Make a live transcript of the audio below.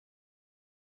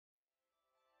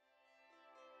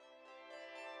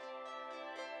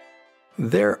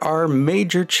There are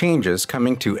major changes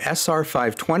coming to SR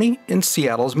 520 in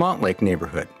Seattle's Montlake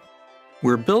neighborhood.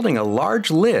 We're building a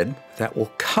large lid that will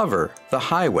cover the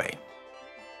highway.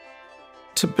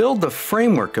 To build the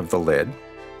framework of the lid,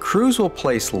 crews will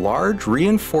place large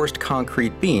reinforced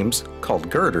concrete beams, called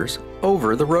girders,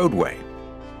 over the roadway.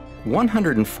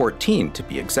 114 to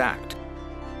be exact.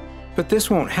 But this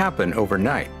won't happen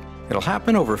overnight. It'll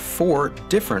happen over 4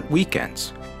 different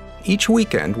weekends. Each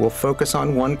weekend will focus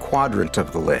on one quadrant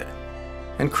of the lid,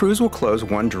 and crews will close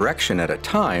one direction at a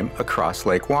time across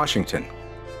Lake Washington.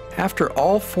 After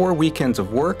all 4 weekends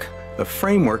of work, the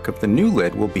framework of the new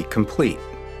lid will be complete.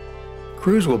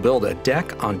 Crews will build a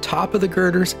deck on top of the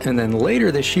girders, and then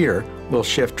later this year, we'll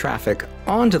shift traffic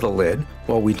onto the lid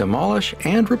while we demolish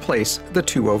and replace the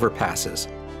 2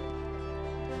 overpasses.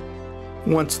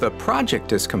 Once the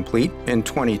project is complete in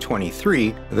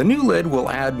 2023, the new lid will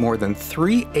add more than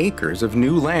 3 acres of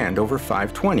new land over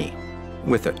 520,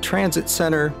 with a transit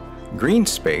center, green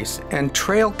space, and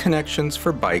trail connections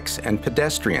for bikes and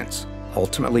pedestrians,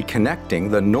 ultimately connecting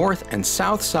the north and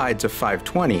south sides of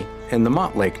 520 in the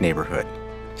Montlake neighborhood.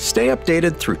 Stay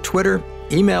updated through Twitter,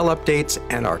 email updates,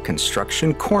 and our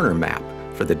construction corner map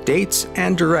for the dates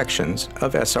and directions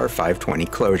of SR 520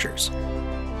 closures.